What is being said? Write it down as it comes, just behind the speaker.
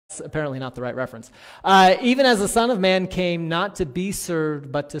apparently not the right reference. Even as the Son of Man came not to be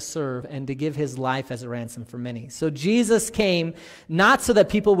served, but to serve, and to give his life as a ransom for many. So Jesus came not so that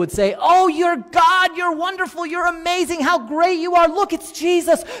people would say, oh, you're God, you're wonderful, you're amazing, how great you are. Look, it's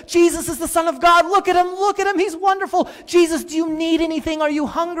Jesus. Jesus is the Son of God. Look at him, he's wonderful. Jesus, do you need anything? Are you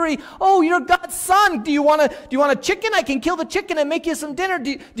hungry? Oh, you're God's Son. Do you want a chicken? I can kill the chicken and make you some dinner.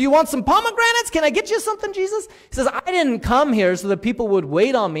 Do you want some pomegranates? Can I get you something, Jesus? He says, I didn't come here so that people would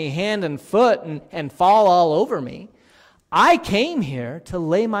wait on me hand and foot and fall all over me. I came here to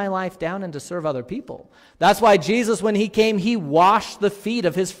lay my life down and to serve other people. That's why Jesus, when he came, he washed the feet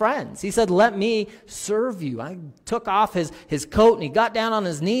of his friends. He said, let me serve you. I took off his coat and he got down on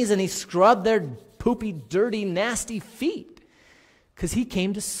his knees and he scrubbed their poopy, dirty, nasty feet. Because he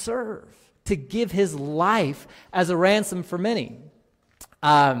came to serve, to give his life as a ransom for many.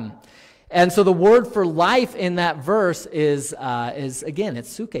 And so the word for life in that verse is again, it's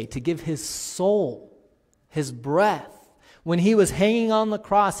suke, to give his soul, his breath. When he was hanging on the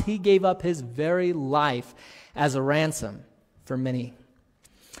cross, he gave up his very life as a ransom for many,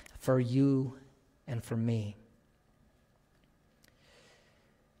 for you and for me.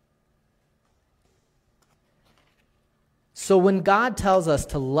 So when God tells us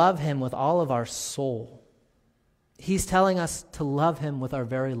to love him with all of our soul, he's telling us to love him with our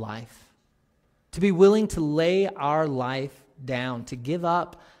very life. To be willing to lay our life down, to give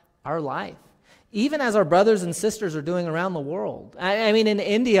up our life, even as our brothers and sisters are doing around the world. I mean, in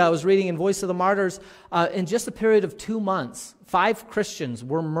India, I was reading in Voice of the Martyrs, in just a period of 2 months, 5 Christians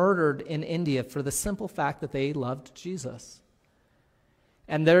were murdered in India for the simple fact that they loved Jesus.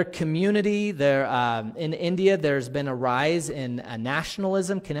 And their community, in India, there's been a rise in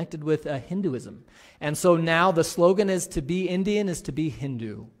nationalism connected with Hinduism. And so now the slogan is, to be Indian is to be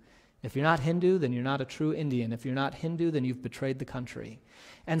Hindu. If you're not Hindu, then you're not a true Indian. If you're not Hindu, then you've betrayed the country.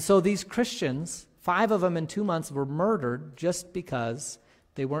 And so these Christians, 5 of them in 2 months, were murdered just because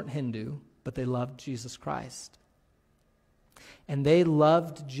they weren't Hindu, but they loved Jesus Christ. And they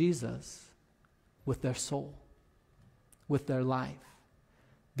loved Jesus with their soul, with their life.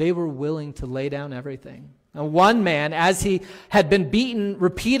 They were willing to lay down everything. Now, one man, as he had been beaten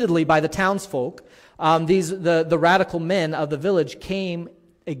repeatedly by the townsfolk, the radical men of the village came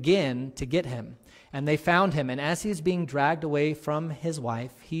again to get him. And they found him. And as he's being dragged away from his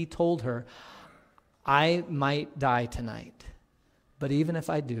wife, he told her, I might die tonight, but even if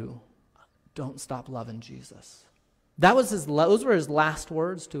I do, don't stop loving Jesus. Those were his last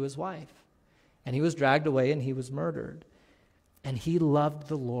words to his wife. And he was dragged away and he was murdered. And he loved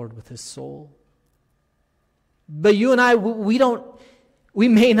the Lord with his soul. But you and I, we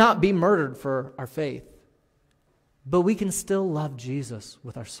may not be murdered for our faith, but we can still love Jesus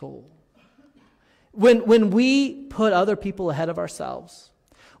with our soul. When we put other people ahead of ourselves,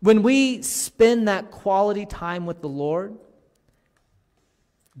 when we spend that quality time with the Lord,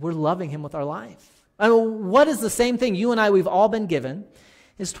 we're loving him with our life. I mean, what is the same thing you and I, we've all been given,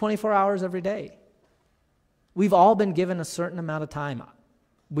 is 24 hours every day. We've all been given a certain amount of time.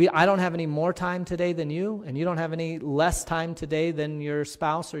 I don't have any more time today than you, and you don't have any less time today than your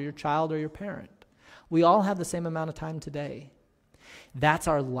spouse or your child or your parent. We all have the same amount of time today. That's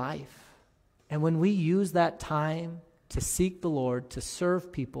our life. And when we use that time to seek the Lord, to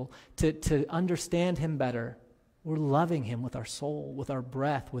serve people, to understand him better, we're loving him with our soul, with our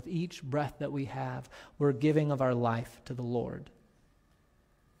breath, with each breath that we have. We're giving of our life to the Lord.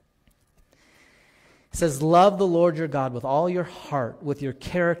 It says, love the Lord your God with all your heart, with your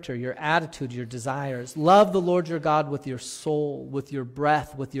character, your attitude, your desires. Love the Lord your God with your soul, with your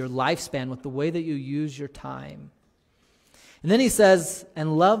breath, with your lifespan, with the way that you use your time. And then he says,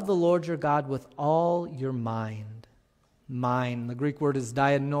 and love the Lord your God with all your mind. Mind. The Greek word is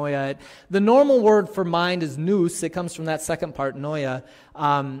dianoia. The normal word for mind is nous. It comes from that second part, noia.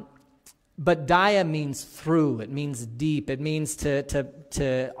 But dia means through. It means deep. It means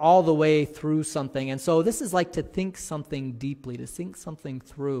to all the way through something. And so this is like to think something deeply, to think something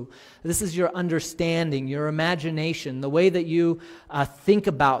through. This is your understanding, your imagination, the way that you think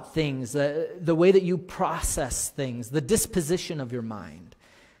about things, the way that you process things, the disposition of your mind.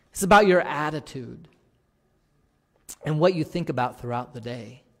 It's about your attitude and what you think about throughout the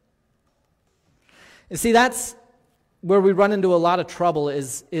day. You see, that's where we run into a lot of trouble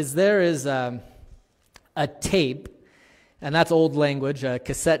is there is a tape, and that's old language, a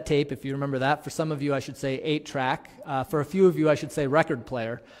cassette tape, if you remember that. For some of you, I should say 8-track. For a few of you, I should say record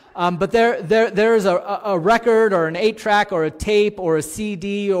player. But there is a record or an 8-track or a tape or a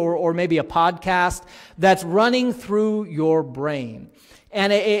CD or maybe a podcast that's running through your brain.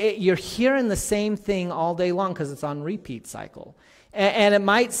 And you're hearing the same thing all day long because it's on repeat cycle. And it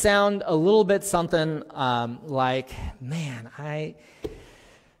might sound a little bit something like, man,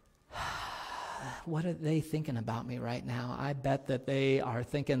 what are they thinking about me right now? I bet that they are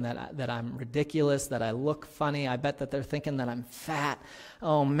thinking that I'm ridiculous, that I look funny. I bet that they're thinking that I'm fat.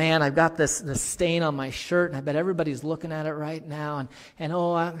 Oh man, I've got this stain on my shirt, and I bet everybody's looking at it right now. And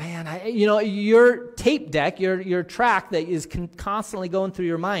oh man, your tape deck, your track that is constantly going through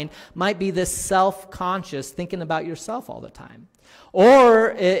your mind might be this self-conscious thinking about yourself all the time.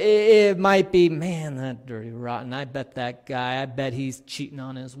 Or it might be, man, that dirty rotten, I bet that guy, I bet he's cheating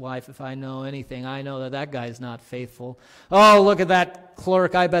on his wife. If I know anything, I know that guy's not faithful. Oh, look at that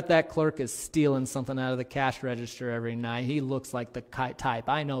clerk. I bet that clerk is stealing something out of the cash register every night. He looks like the type.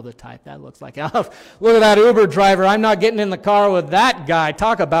 I know the type. That looks like, oh, look at that Uber driver. I'm not getting in the car with that guy.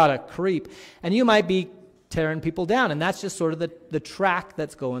 Talk about a creep. And you might be tearing people down, and that's just sort of the track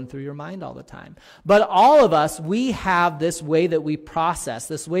that's going through your mind all the time. But all of us, we have this way that we process,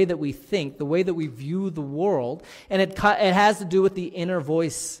 this way that we think, the way that we view the world, and it has to do with the inner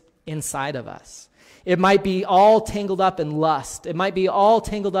voice inside of us. It might be all tangled up in lust. It might be all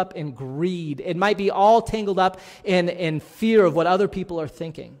tangled up in greed. It might be all tangled up in fear of what other people are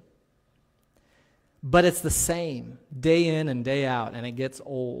thinking. But it's the same day in and day out, and it gets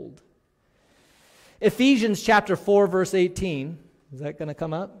old. Ephesians chapter 4, verse 18. Is that going to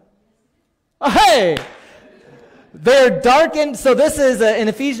come up? Oh, hey! They're darkened. So this is, in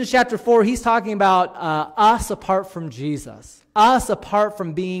Ephesians chapter 4, he's talking about us apart from Jesus. Us apart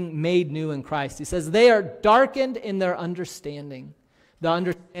from being made new in Christ. He says they are darkened in their understanding. The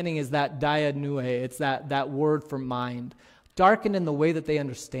understanding is that dianoue. It's that word for mind. Darkened in the way that they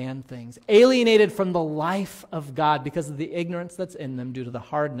understand things, alienated from the life of God because of the ignorance that's in them due to the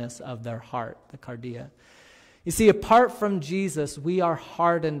hardness of their heart, the cardia. You see, apart from Jesus, we are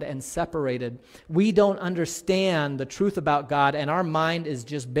hardened and separated. We don't understand the truth about God, and our mind is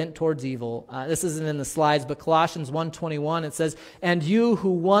just bent towards evil. This isn't in the slides, but Colossians 1:21, it says, "And you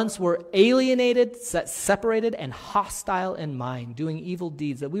who once were alienated, separated, and hostile in mind, doing evil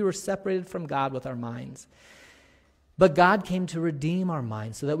deeds," that we were separated from God with our minds. But God came to redeem our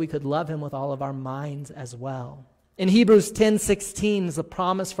minds so that we could love him with all of our minds as well. In Hebrews 10:16 is a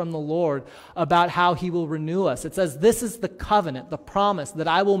promise from the Lord about how he will renew us. It says, "This is the covenant, the promise that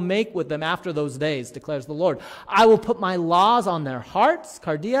I will make with them after those days, declares the Lord. I will put my laws on their hearts,"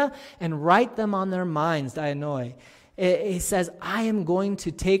 cardia, "and write them on their minds," dianoie. He says, I am going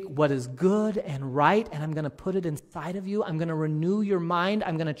to take what is good and right, and I'm going to put it inside of you. I'm going to renew your mind.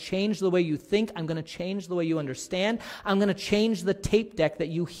 I'm going to change the way you think. I'm going to change the way you understand. I'm going to change the tape deck that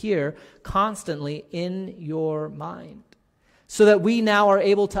you hear constantly in your mind, so that we now are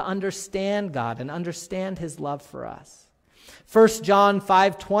able to understand God and understand his love for us. 1 John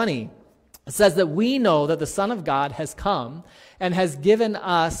 5:20 says that we know that the Son of God has come and has given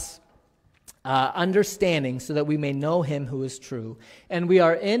us understanding so that we may know him who is true. And we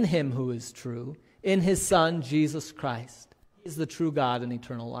are in him who is true, in his Son, Jesus Christ. He is the true God and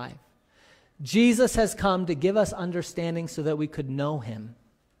eternal life. Jesus has come to give us understanding so that we could know him,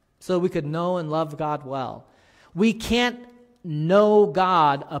 so that we could know and love God well. We can't know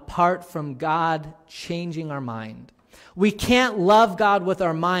God apart from God changing our mind. We can't love God with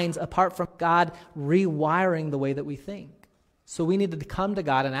our minds apart from God rewiring the way that we think. So we need to come to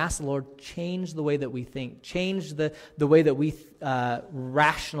God and ask the Lord, change the way that we think, change the way that we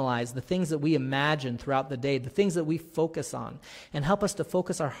rationalize, the things that we imagine throughout the day, the things that we focus on, and help us to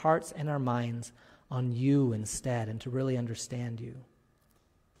focus our hearts and our minds on you instead and to really understand you.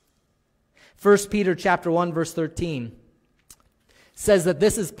 1 Peter chapter 1, verse 13 says that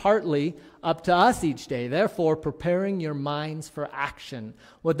this is partly up to us each day. Therefore, preparing your minds for action.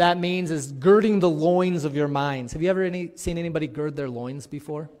 What that means is girding the loins of your minds. Have you ever seen anybody gird their loins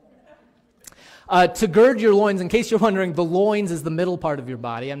before? To gird your loins, in case you're wondering, the loins is the middle part of your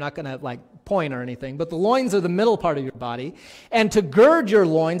body. I'm not going to point or anything, but the loins are the middle part of your body. And to gird your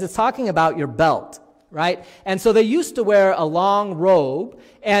loins, it's talking about your belt, right? And so they used to wear a long robe.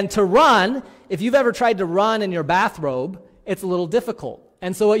 And to run, if you've ever tried to run in your bathrobe, it's a little difficult.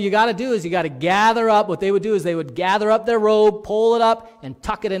 And so what you got to do is you got to gather up. What they would do is they would gather up their robe, pull it up, and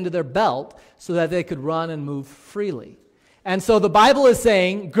tuck it into their belt so that they could run and move freely. And so the Bible is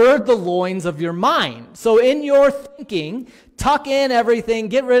saying, gird the loins of your mind. So in your thinking, tuck in everything,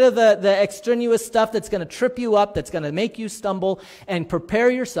 get rid of the extraneous stuff that's going to trip you up, that's going to make you stumble, and prepare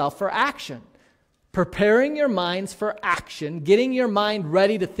yourself for action. Preparing your minds for action, getting your mind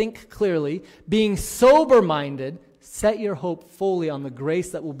ready to think clearly, being sober-minded. Set your hope fully on the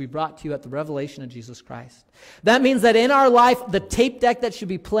grace that will be brought to you at the revelation of Jesus Christ. That means that in our life, the tape deck that should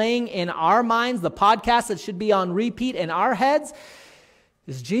be playing in our minds, the podcast that should be on repeat in our heads,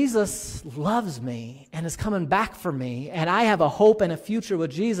 is Jesus loves me and is coming back for me, and I have a hope and a future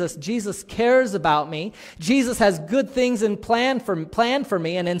with Jesus. Jesus cares about me. Jesus has good things planned for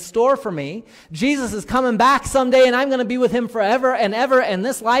me and in store for me. Jesus is coming back someday, and I'm going to be with him forever and ever, and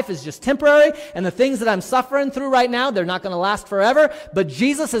this life is just temporary, and the things that I'm suffering through right now, they're not going to last forever, but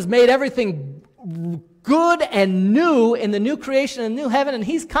Jesus has made everything good and new in the new creation and new heaven, and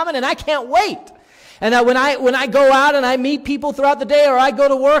he's coming, and I can't wait. And that when I go out and I meet people throughout the day or I go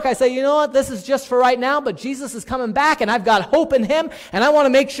to work, I say, you know what, this is just for right now, but Jesus is coming back and I've got hope in him, and I want to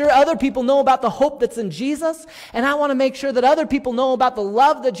make sure other people know about the hope that's in Jesus, and I want to make sure that other people know about the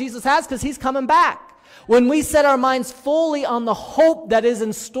love that Jesus has because he's coming back. When we set our minds fully on the hope that is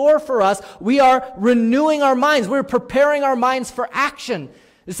in store for us, we are renewing our minds. We're preparing our minds for action.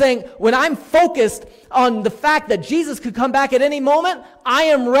 It's saying, when I'm focused on the fact that Jesus could come back at any moment, I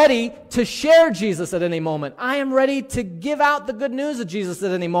am ready to share Jesus at any moment. I am ready to give out the good news of Jesus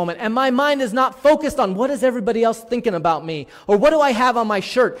at any moment. And my mind is not focused on what is everybody else thinking about me, or what do I have on my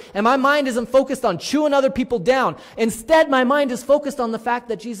shirt. And my mind isn't focused on chewing other people down. Instead, my mind is focused on the fact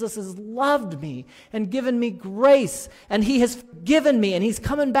that Jesus has loved me and given me grace, and he has forgiven me, and he's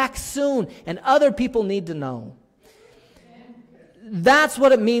coming back soon, and other people need to know. That's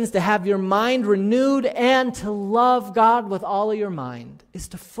what it means to have your mind renewed and to love God with all of your mind, is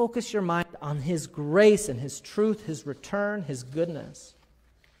to focus your mind on his grace and his truth, his return, his goodness.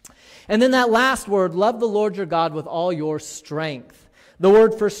 And then that last word, love the Lord your God with all your strength. The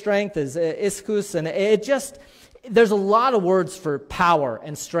word for strength is ischus, and there's a lot of words for power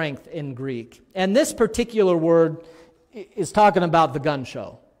and strength in Greek. And this particular word is talking about the gun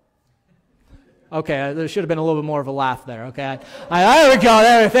show. Okay, there should have been a little bit more of a laugh there. Okay, there we go.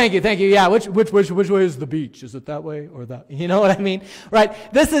 There, thank you. Yeah, which way is the beach? Is it that way or that? You know what I mean, right?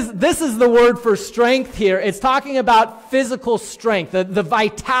 This is the word for strength here. It's talking about physical strength, the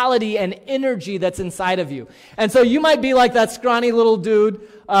vitality and energy that's inside of you. And so you might be like that scrawny little dude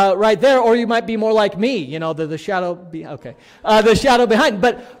right there, or you might be more like me. You know, the shadow. The shadow behind.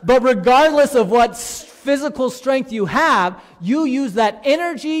 But regardless of what physical strength you have, you use that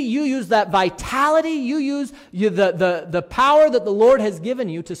energy, you use that vitality, you use the power that the Lord has given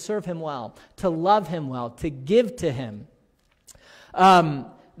you to serve him well, to love him well, to give to him.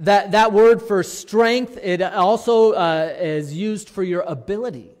 That word for strength, it also is used for your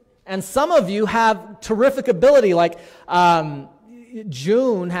ability. And some of you have terrific ability, like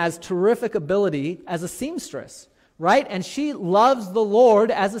June has terrific ability as a seamstress, right? And she loves the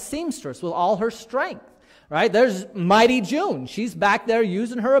Lord as a seamstress with all her strength. Right? There's mighty June. She's back there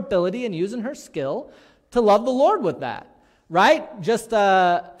using her ability and using her skill to love the Lord with that. Right? Just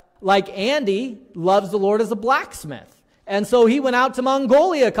like Andy loves the Lord as a blacksmith. And so he went out to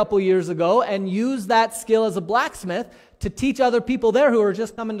Mongolia a couple years ago and used that skill as a blacksmith to teach other people there who are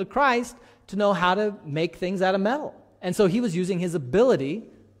just coming to Christ to know how to make things out of metal. And so he was using his ability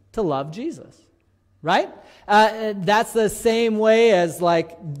to love Jesus. Right? That's the same way as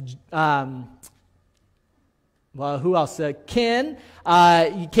like... well, who else? Kent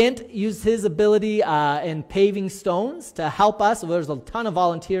used his ability in paving stones to help us. There's a ton of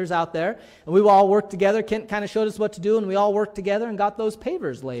volunteers out there, and we all worked together. Kent kind of showed us what to do, and we all worked together and got those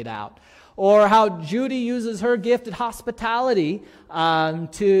pavers laid out. Or how Judy uses her gift at hospitality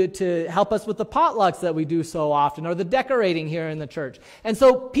to help us with the potlucks that we do so often, or the decorating here in the church. And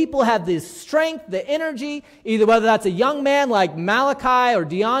so people have this strength, the energy, either whether that's a young man like Malachi or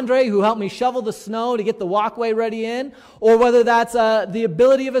DeAndre who helped me shovel the snow to get the walkway ready in, or whether that's the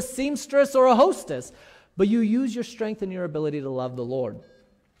ability of a seamstress or a hostess. But you use your strength and your ability to love the Lord.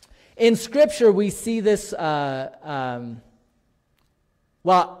 In Scripture, we see this,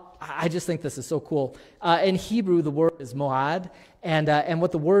 I just think this is so cool. In Hebrew, the word is moad, and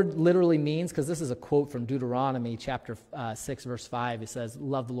what the word literally means, because this is a quote from Deuteronomy chapter 6, verse 5. It says,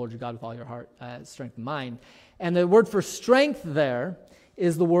 love the Lord your God with all your heart, strength, and mind. And the word for strength there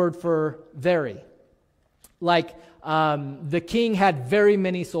is the word for very. Like the king had very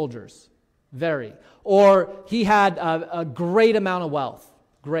many soldiers, very. Or he had a great amount of wealth,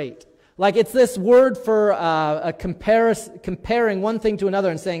 great. Like it's this word for comparing one thing to another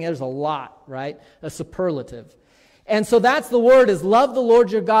and saying there's a lot, right? A superlative. And so that's the word, is love the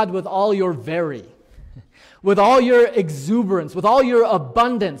Lord your God with all your very, with all your exuberance, with all your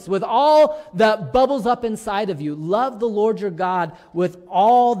abundance, with all that bubbles up inside of you. Love the Lord your God with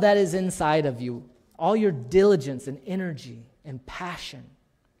all that is inside of you, all your diligence and energy and passion.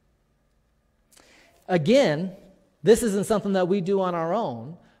 Again, this isn't something that we do on our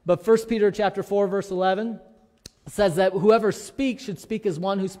own. But 1 Peter chapter 4, verse 11, It says that whoever speaks should speak as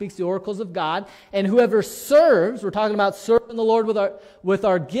one who speaks the oracles of God, and whoever serves, we're talking about serving the Lord with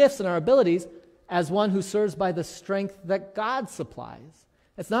our gifts and our abilities, as one who serves by the strength that God supplies.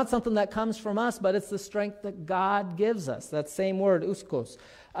 It's not something that comes from us, but it's the strength that God gives us. That same word, uskos.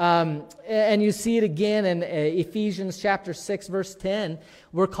 And you see it again in Ephesians chapter 6, verse 10.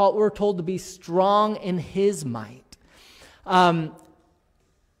 We're told to be strong in His might.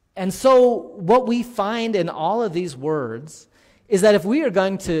 And so what we find in all of these words is that if we are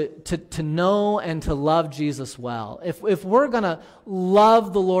going to know and to love Jesus well, if we're going to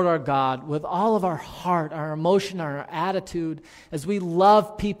love the Lord our God with all of our heart, our emotion, our attitude, as we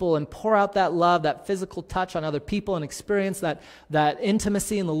love people and pour out that love, that physical touch on other people and experience that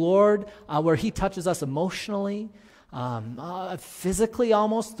intimacy in the Lord where He touches us emotionally, physically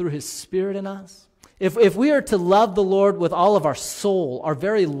almost through His Spirit in us. If we are to love the Lord with all of our soul, our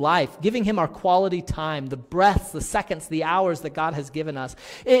very life, giving Him our quality time, the breaths, the seconds, the hours that God has given us,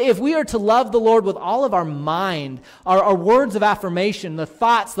 if we are to love the Lord with all of our mind, our words of affirmation, the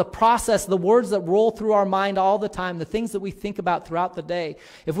thoughts, the process, the words that roll through our mind all the time, the things that we think about throughout the day,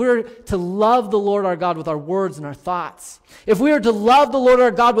 if we are to love the Lord our God with our words and our thoughts, if we are to love the Lord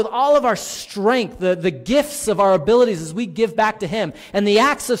our God with all of our strength, the gifts of our abilities as we give back to Him, and the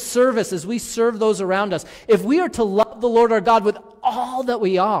acts of service as we serve those around us, if we are to love the Lord our God with all that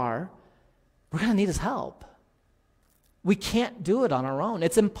we are, we're going to need His help. We can't do it on our own.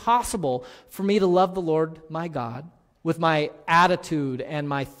 It's impossible for me to love the Lord my God with my attitude and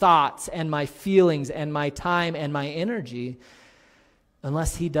my thoughts and my feelings and my time and my energy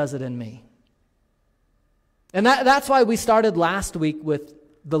unless He does it in me. And that's why we started last week with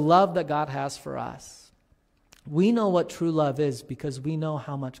the love that God has for us. We know what true love is because we know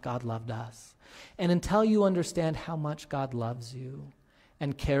how much God loved us. And until you understand how much God loves you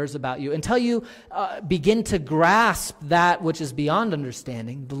and cares about you, until you begin to grasp that which is beyond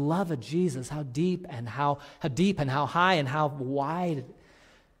understanding, the love of Jesus, how deep and how high and how wide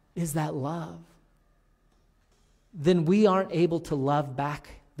is that love, then we aren't able to love back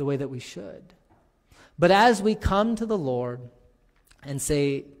the way that we should. But as we come to the Lord and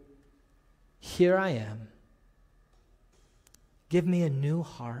say, "Here I am. Give me a new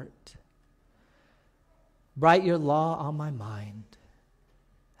heart. Write your law on my mind.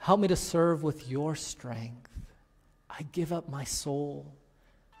 Help me to serve with your strength. I give up my soul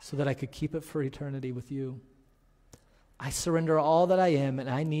so that I could keep it for eternity with you. I surrender all that I am, and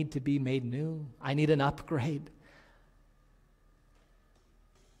I need to be made new. I need an upgrade."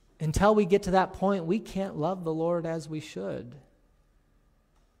 Until we get to that point, we can't love the Lord as we should.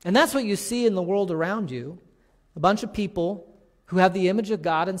 And that's what you see in the world around you. A bunch of people who have the image of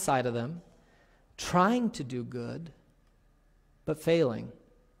God inside of them, trying to do good, but failing.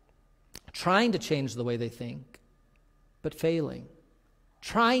 Trying to change the way they think, but failing.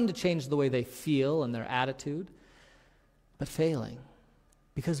 Trying to change the way they feel and their attitude, but failing.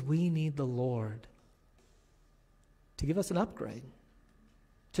 Because we need the Lord to give us an upgrade,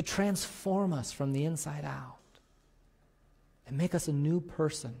 to transform us from the inside out and make us a new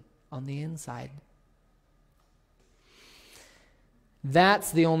person on the inside.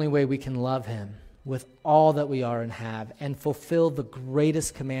 That's the only way we can love Him with all that we are and have and fulfill the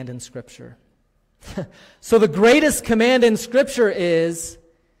greatest command in Scripture. So the greatest command in Scripture is,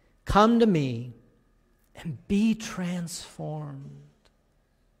 "Come to me and be transformed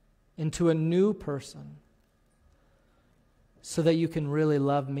into a new person so that you can really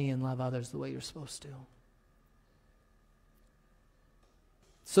love me and love others the way you're supposed to.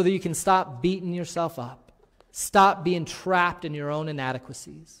 So that you can stop beating yourself up, stop being trapped in your own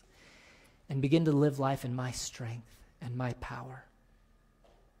inadequacies, and begin to live life in my strength and my power."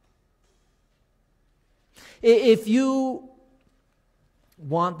 If you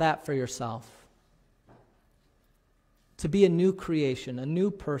want that for yourself, to be a new creation, a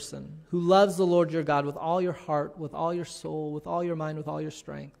new person who loves the Lord your God with all your heart, with all your soul, with all your mind, with all your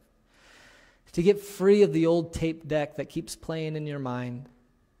strength, to get free of the old tape deck that keeps playing in your mind,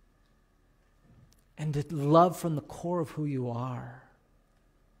 and to love from the core of who you are,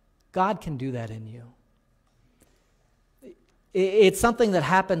 God can do that in you. It's something that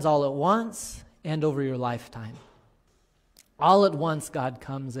happens all at once and over your lifetime. All at once, God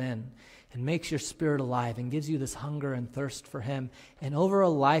comes in and makes your spirit alive and gives you this hunger and thirst for Him. And over a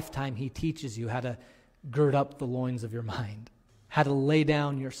lifetime, He teaches you how to gird up the loins of your mind, how to lay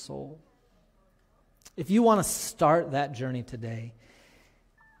down your soul. If you want to start that journey today,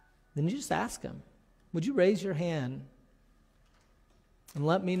 then you just ask Him, would you raise your hand and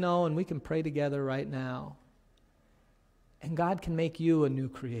let me know, and we can pray together right now. And God can make you a new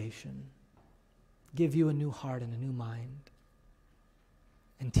creation. give you a new heart and a new mind,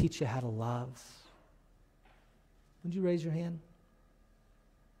 and teach you how to love. Would you raise your hand?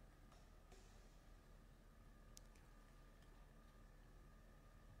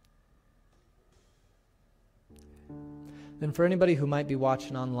 Then for anybody who might be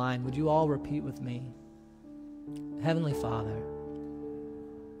watching online, would you all repeat with me? Heavenly Father,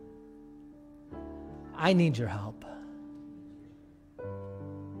 I need your help.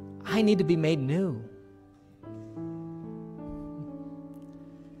 I need to be made new.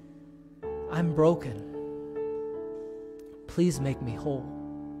 I'm broken. Please make me whole.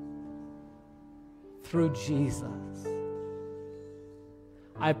 Through Jesus.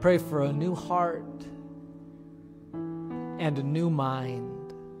 I pray for a new heart and a new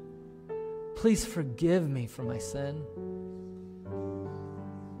mind. Please forgive me for my sin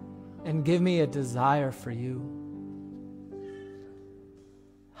and give me a desire for you.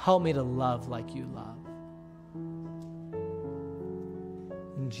 Help me to love like you love.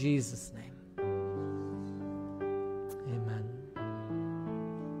 In Jesus' name, amen.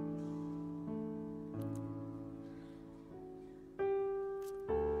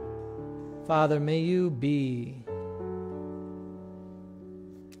 Father, may you be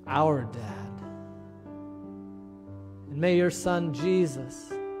our dad. And may your son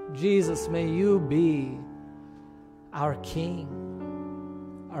Jesus, may you be our King,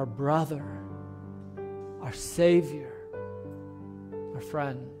 our brother, our Savior, our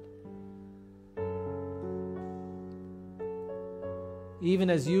friend. Even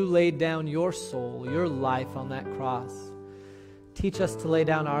as you laid down your soul, your life on that cross, teach us to lay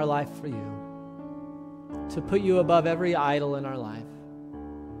down our life for you, to put you above every idol in our life,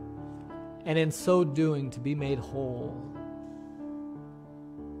 and in so doing to be made whole,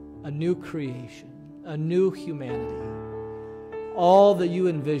 a new creation, a new humanity, all that you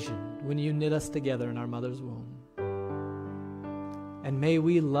envisioned when you knit us together in our mother's womb. And may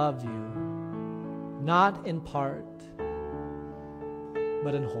we love you, not in part,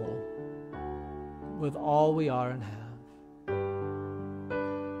 but in whole, with all we are and have.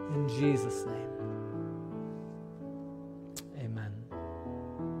 In Jesus' name.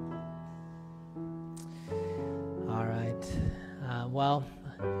 Well,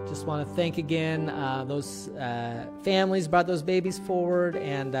 just want to thank again those families brought those babies forward,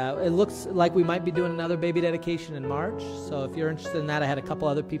 and it looks like we might be doing another baby dedication in March. So if you're interested in that, I had a couple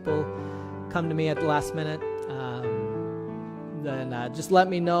other people come to me at the last minute. Then just let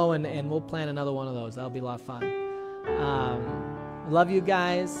me know, and we'll plan another one of those. That'll be a lot of fun. I love you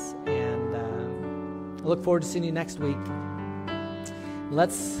guys, and I look forward to seeing you next week.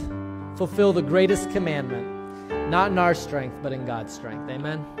 Let's fulfill the greatest commandment. Not in our strength, but in God's strength.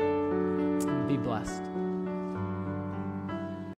 Amen? Be blessed.